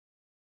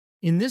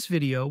In this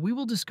video, we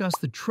will discuss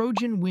the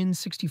Trojan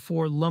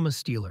Win64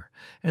 LummaStealer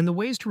and the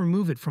ways to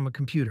remove it from a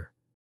computer.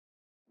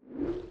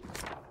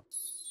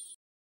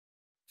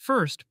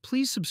 First,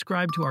 please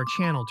subscribe to our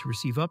channel to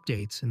receive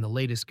updates and the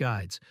latest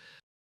guides.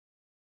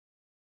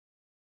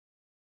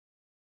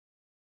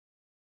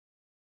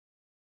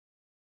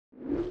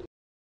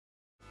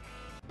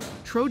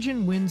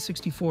 Trojan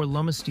Win64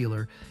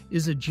 LummaStealer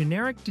is a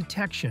generic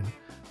detection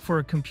for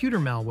a computer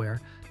malware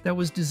that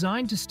was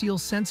designed to steal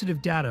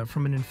sensitive data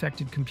from an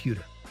infected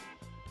computer.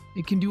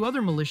 It can do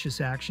other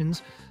malicious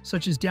actions,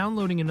 such as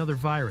downloading another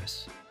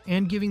virus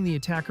and giving the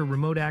attacker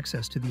remote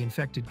access to the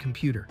infected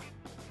computer.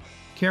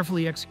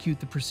 Carefully execute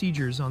the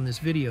procedures on this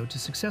video to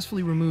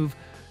successfully remove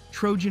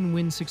Trojan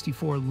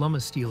Win64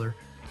 LummaStealer.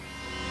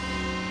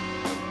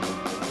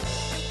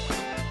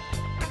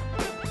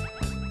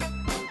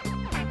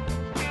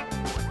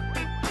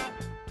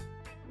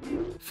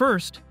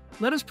 First,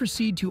 let us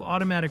proceed to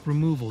automatic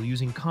removal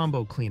using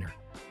Combo Cleaner.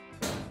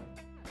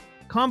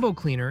 Combo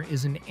Cleaner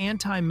is an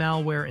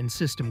anti-malware and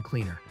system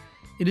cleaner.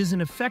 It is an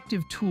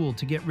effective tool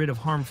to get rid of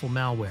harmful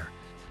malware,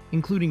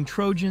 including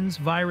Trojans,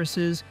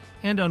 viruses,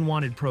 and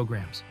unwanted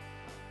programs.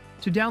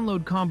 To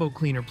download Combo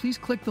Cleaner, please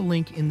click the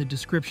link in the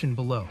description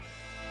below.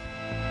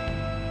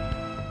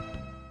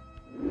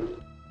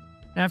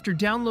 After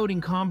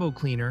downloading Combo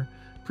Cleaner,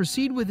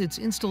 proceed with its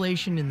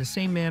installation in the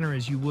same manner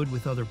as you would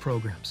with other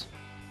programs.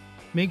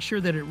 Make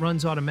sure that it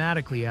runs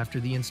automatically after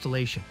the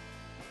installation.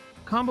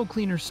 Combo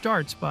Cleaner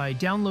starts by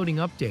downloading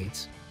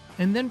updates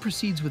and then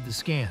proceeds with the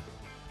scan.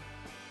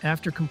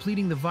 After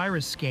completing the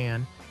virus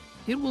scan,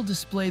 it will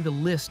display the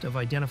list of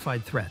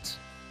identified threats.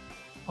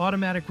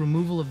 Automatic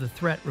removal of the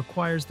threat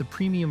requires the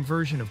premium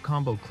version of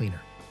Combo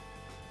Cleaner.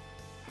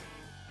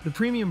 The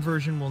premium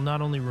version will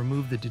not only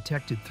remove the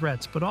detected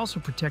threats but also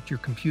protect your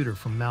computer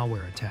from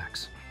malware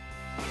attacks.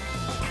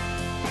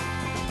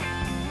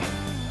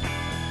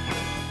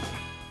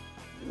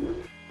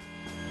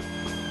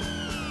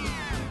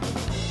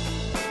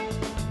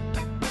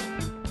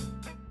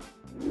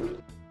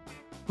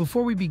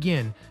 Before we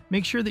begin,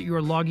 make sure that you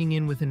are logging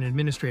in with an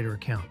administrator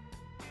account.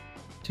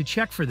 To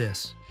check for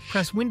this,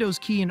 press Windows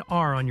key and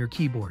R on your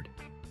keyboard.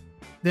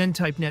 Then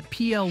type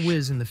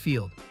netplwiz in the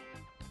field.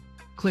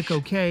 Click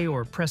OK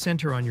or press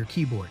Enter on your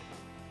keyboard.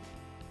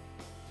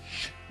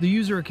 The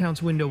User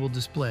Accounts window will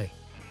display.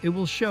 It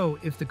will show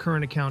if the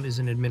current account is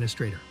an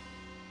administrator.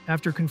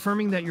 After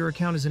confirming that your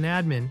account is an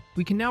admin,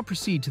 we can now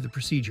proceed to the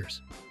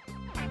procedures.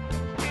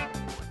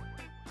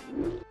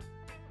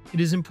 It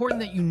is important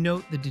that you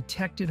note the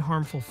detected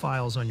harmful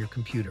files on your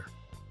computer.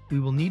 We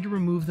will need to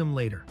remove them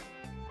later.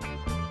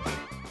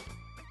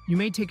 You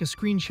may take a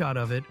screenshot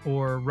of it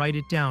or write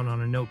it down on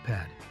a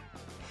notepad.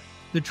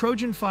 The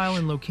Trojan file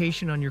and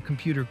location on your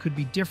computer could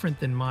be different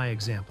than my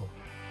example.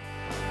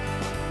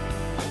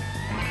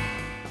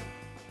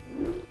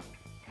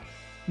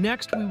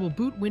 Next, we will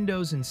boot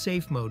Windows in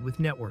safe mode with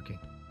networking.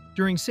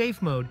 During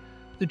safe mode,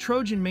 the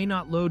Trojan may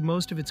not load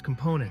most of its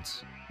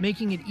components,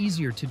 making it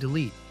easier to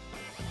delete.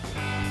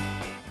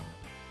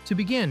 To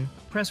begin,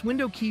 press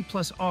Window key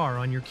plus R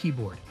on your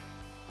keyboard.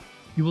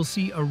 You will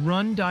see a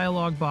Run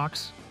dialog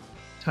box.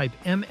 Type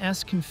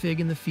msconfig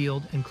in the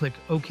field and click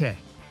OK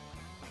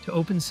to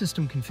open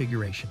System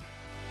Configuration.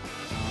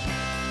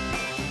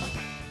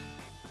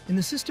 In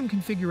the System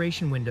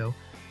Configuration window,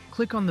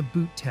 click on the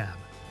Boot tab.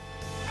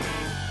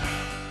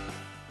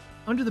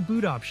 Under the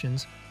Boot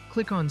options,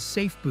 click on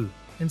Safe Boot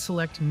and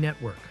select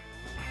Network.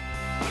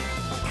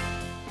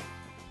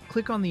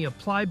 Click on the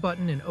Apply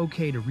button and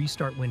OK to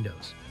restart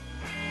Windows.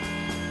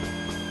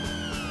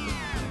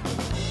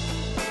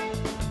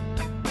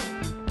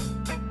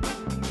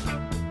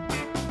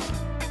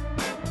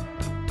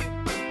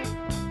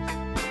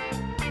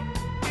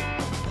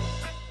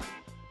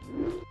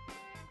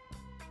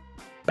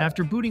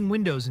 After booting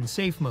Windows in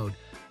safe mode,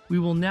 we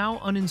will now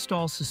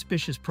uninstall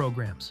suspicious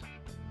programs.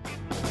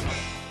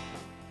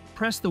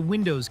 Press the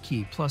Windows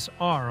key plus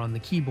R on the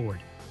keyboard.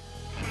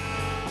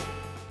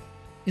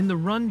 In the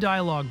Run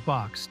dialog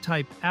box,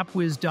 type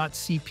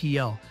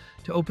appwiz.cpl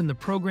to open the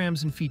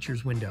Programs and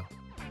Features window.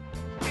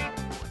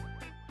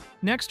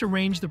 Next,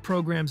 arrange the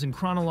programs in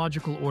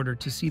chronological order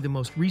to see the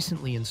most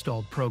recently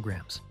installed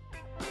programs.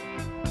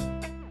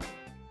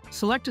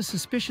 Select a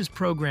suspicious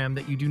program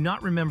that you do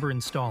not remember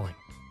installing.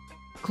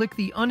 Click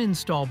the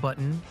Uninstall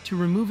button to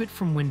remove it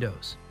from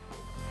Windows.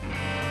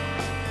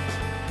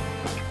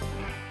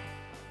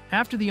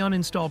 After the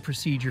uninstall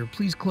procedure,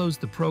 please close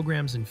the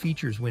Programs and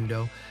Features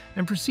window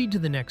and proceed to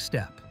the next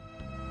step.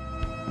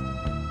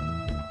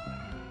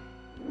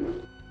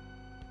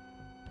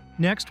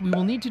 Next, we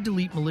will need to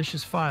delete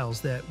malicious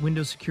files that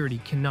Windows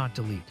Security cannot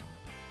delete.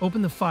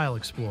 Open the File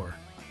Explorer.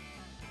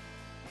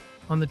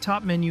 On the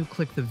top menu,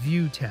 click the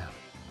View tab.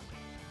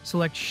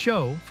 Select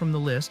Show from the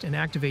list and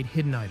activate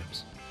Hidden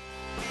Items.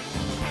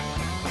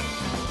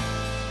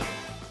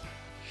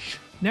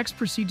 Next,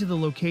 proceed to the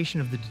location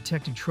of the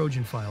detected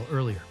Trojan file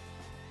earlier.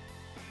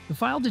 The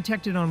file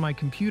detected on my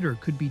computer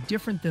could be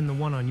different than the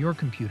one on your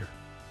computer.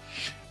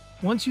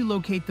 Once you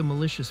locate the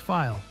malicious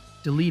file,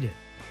 delete it.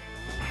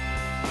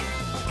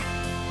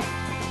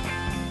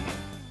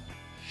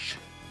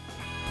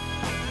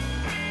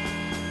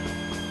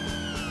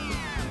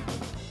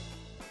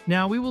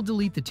 Now we will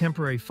delete the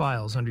temporary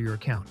files under your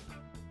account.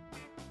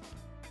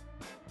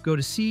 Go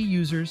to C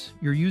Users,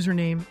 your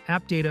username,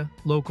 App Data,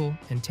 Local,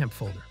 and Temp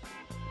folder.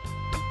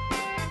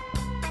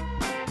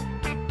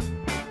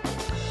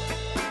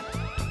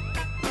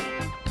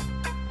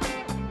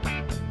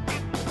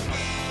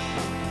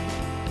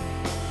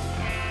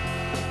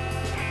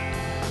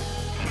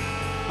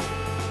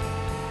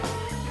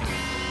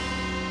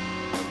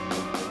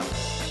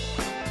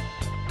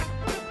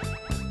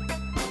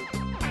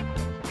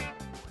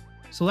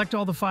 Select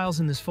all the files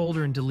in this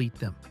folder and delete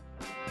them.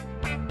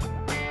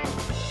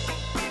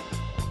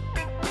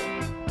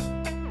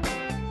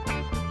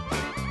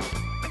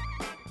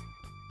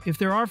 If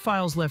there are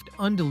files left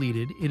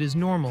undeleted, it is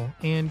normal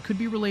and could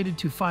be related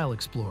to File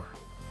Explorer.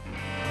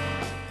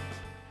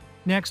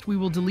 Next, we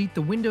will delete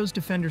the Windows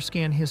Defender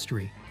scan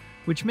history,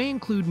 which may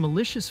include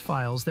malicious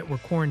files that were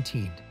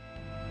quarantined.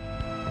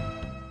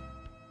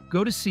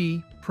 Go to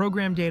C,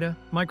 Program Data,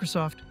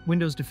 Microsoft,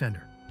 Windows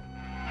Defender.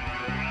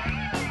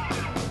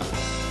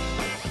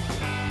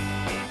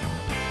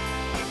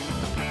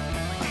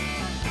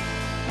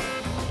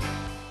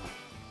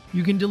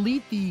 You can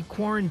delete the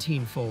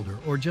quarantine folder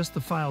or just the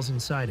files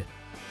inside it.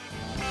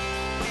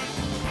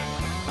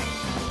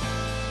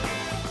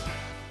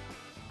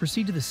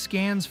 Proceed to the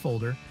Scans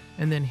folder,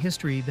 and then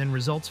History, then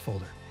Results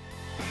folder.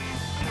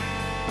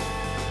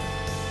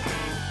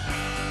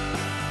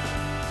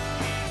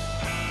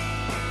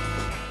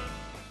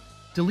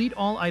 Delete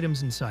all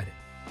items inside it.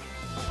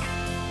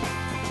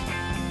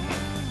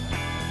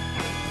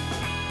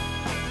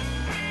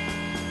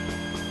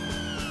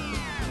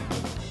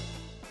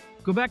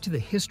 Go back to the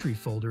History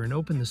folder and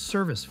open the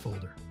Service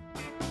folder.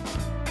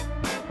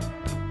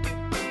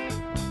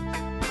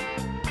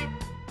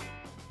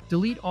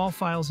 Delete all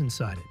files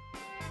inside it.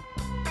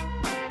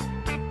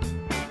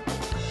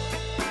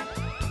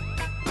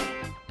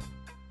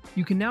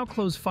 You can now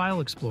close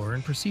File Explorer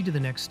and proceed to the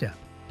next step.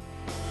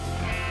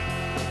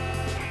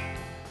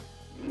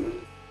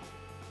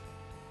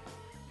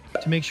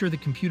 To make sure the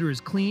computer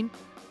is clean,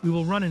 we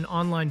will run an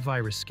online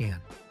virus scan.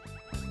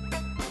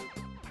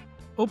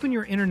 Open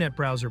your internet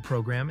browser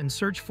program and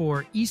search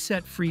for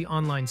ESET Free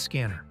Online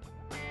Scanner.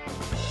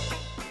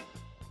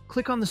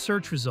 Click on the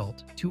search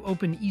result to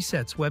open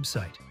ESET's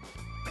website.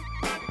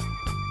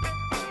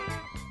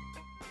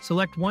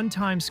 Select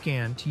One-Time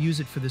Scan to use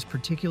it for this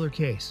particular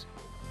case.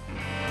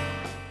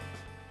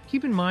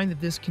 Keep in mind that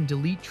this can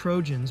delete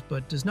Trojans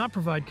but does not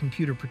provide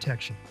computer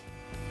protection.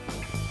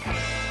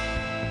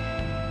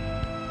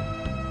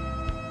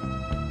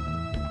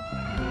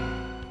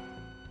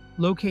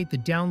 Locate the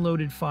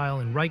downloaded file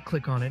and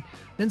right-click on it,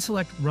 then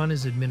select Run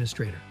as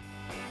Administrator.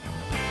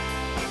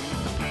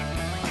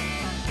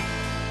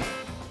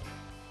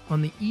 On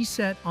the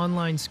ESET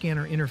Online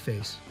Scanner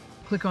interface,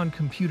 click on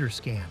Computer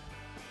Scan.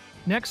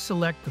 Next,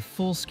 select the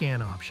Full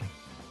Scan option.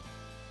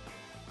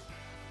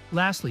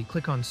 Lastly,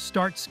 click on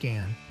Start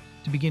Scan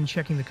to begin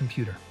checking the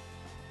computer.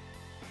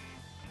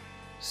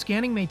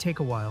 Scanning may take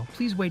a while.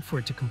 Please wait for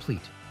it to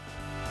complete.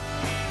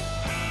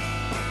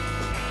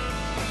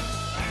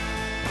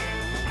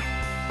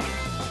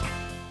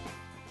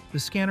 The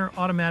scanner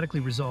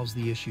automatically resolves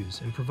the issues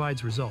and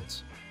provides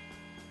results.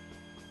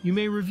 You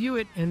may review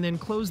it and then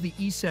close the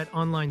ESET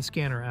Online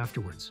Scanner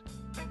afterwards.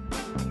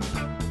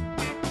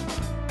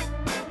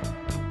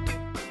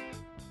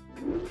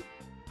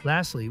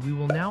 Lastly, we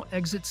will now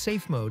exit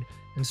Safe Mode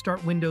and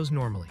start Windows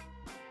normally.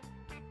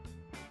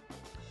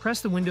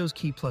 Press the Windows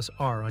key plus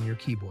R on your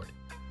keyboard.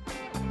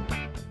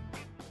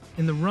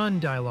 In the Run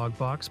dialog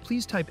box,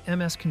 please type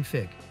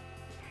msconfig.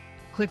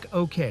 Click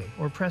OK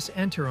or press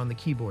Enter on the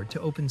keyboard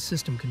to open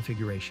System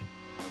Configuration.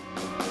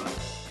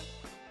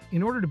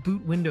 In order to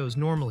boot Windows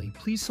normally,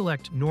 please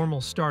select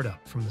Normal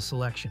Startup from the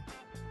selection.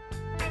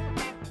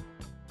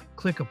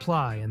 Click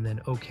Apply and then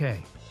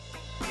OK.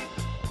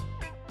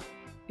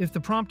 If the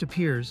prompt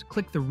appears,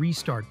 click the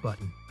Restart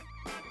button.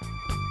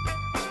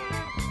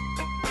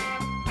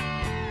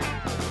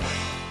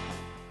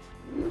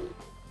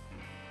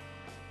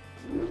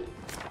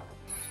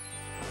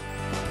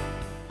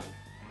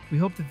 We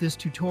hope that this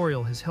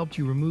tutorial has helped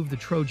you remove the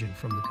Trojan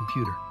from the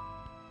computer.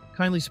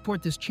 Kindly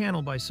support this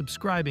channel by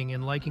subscribing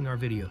and liking our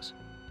videos.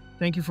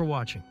 Thank you for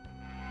watching.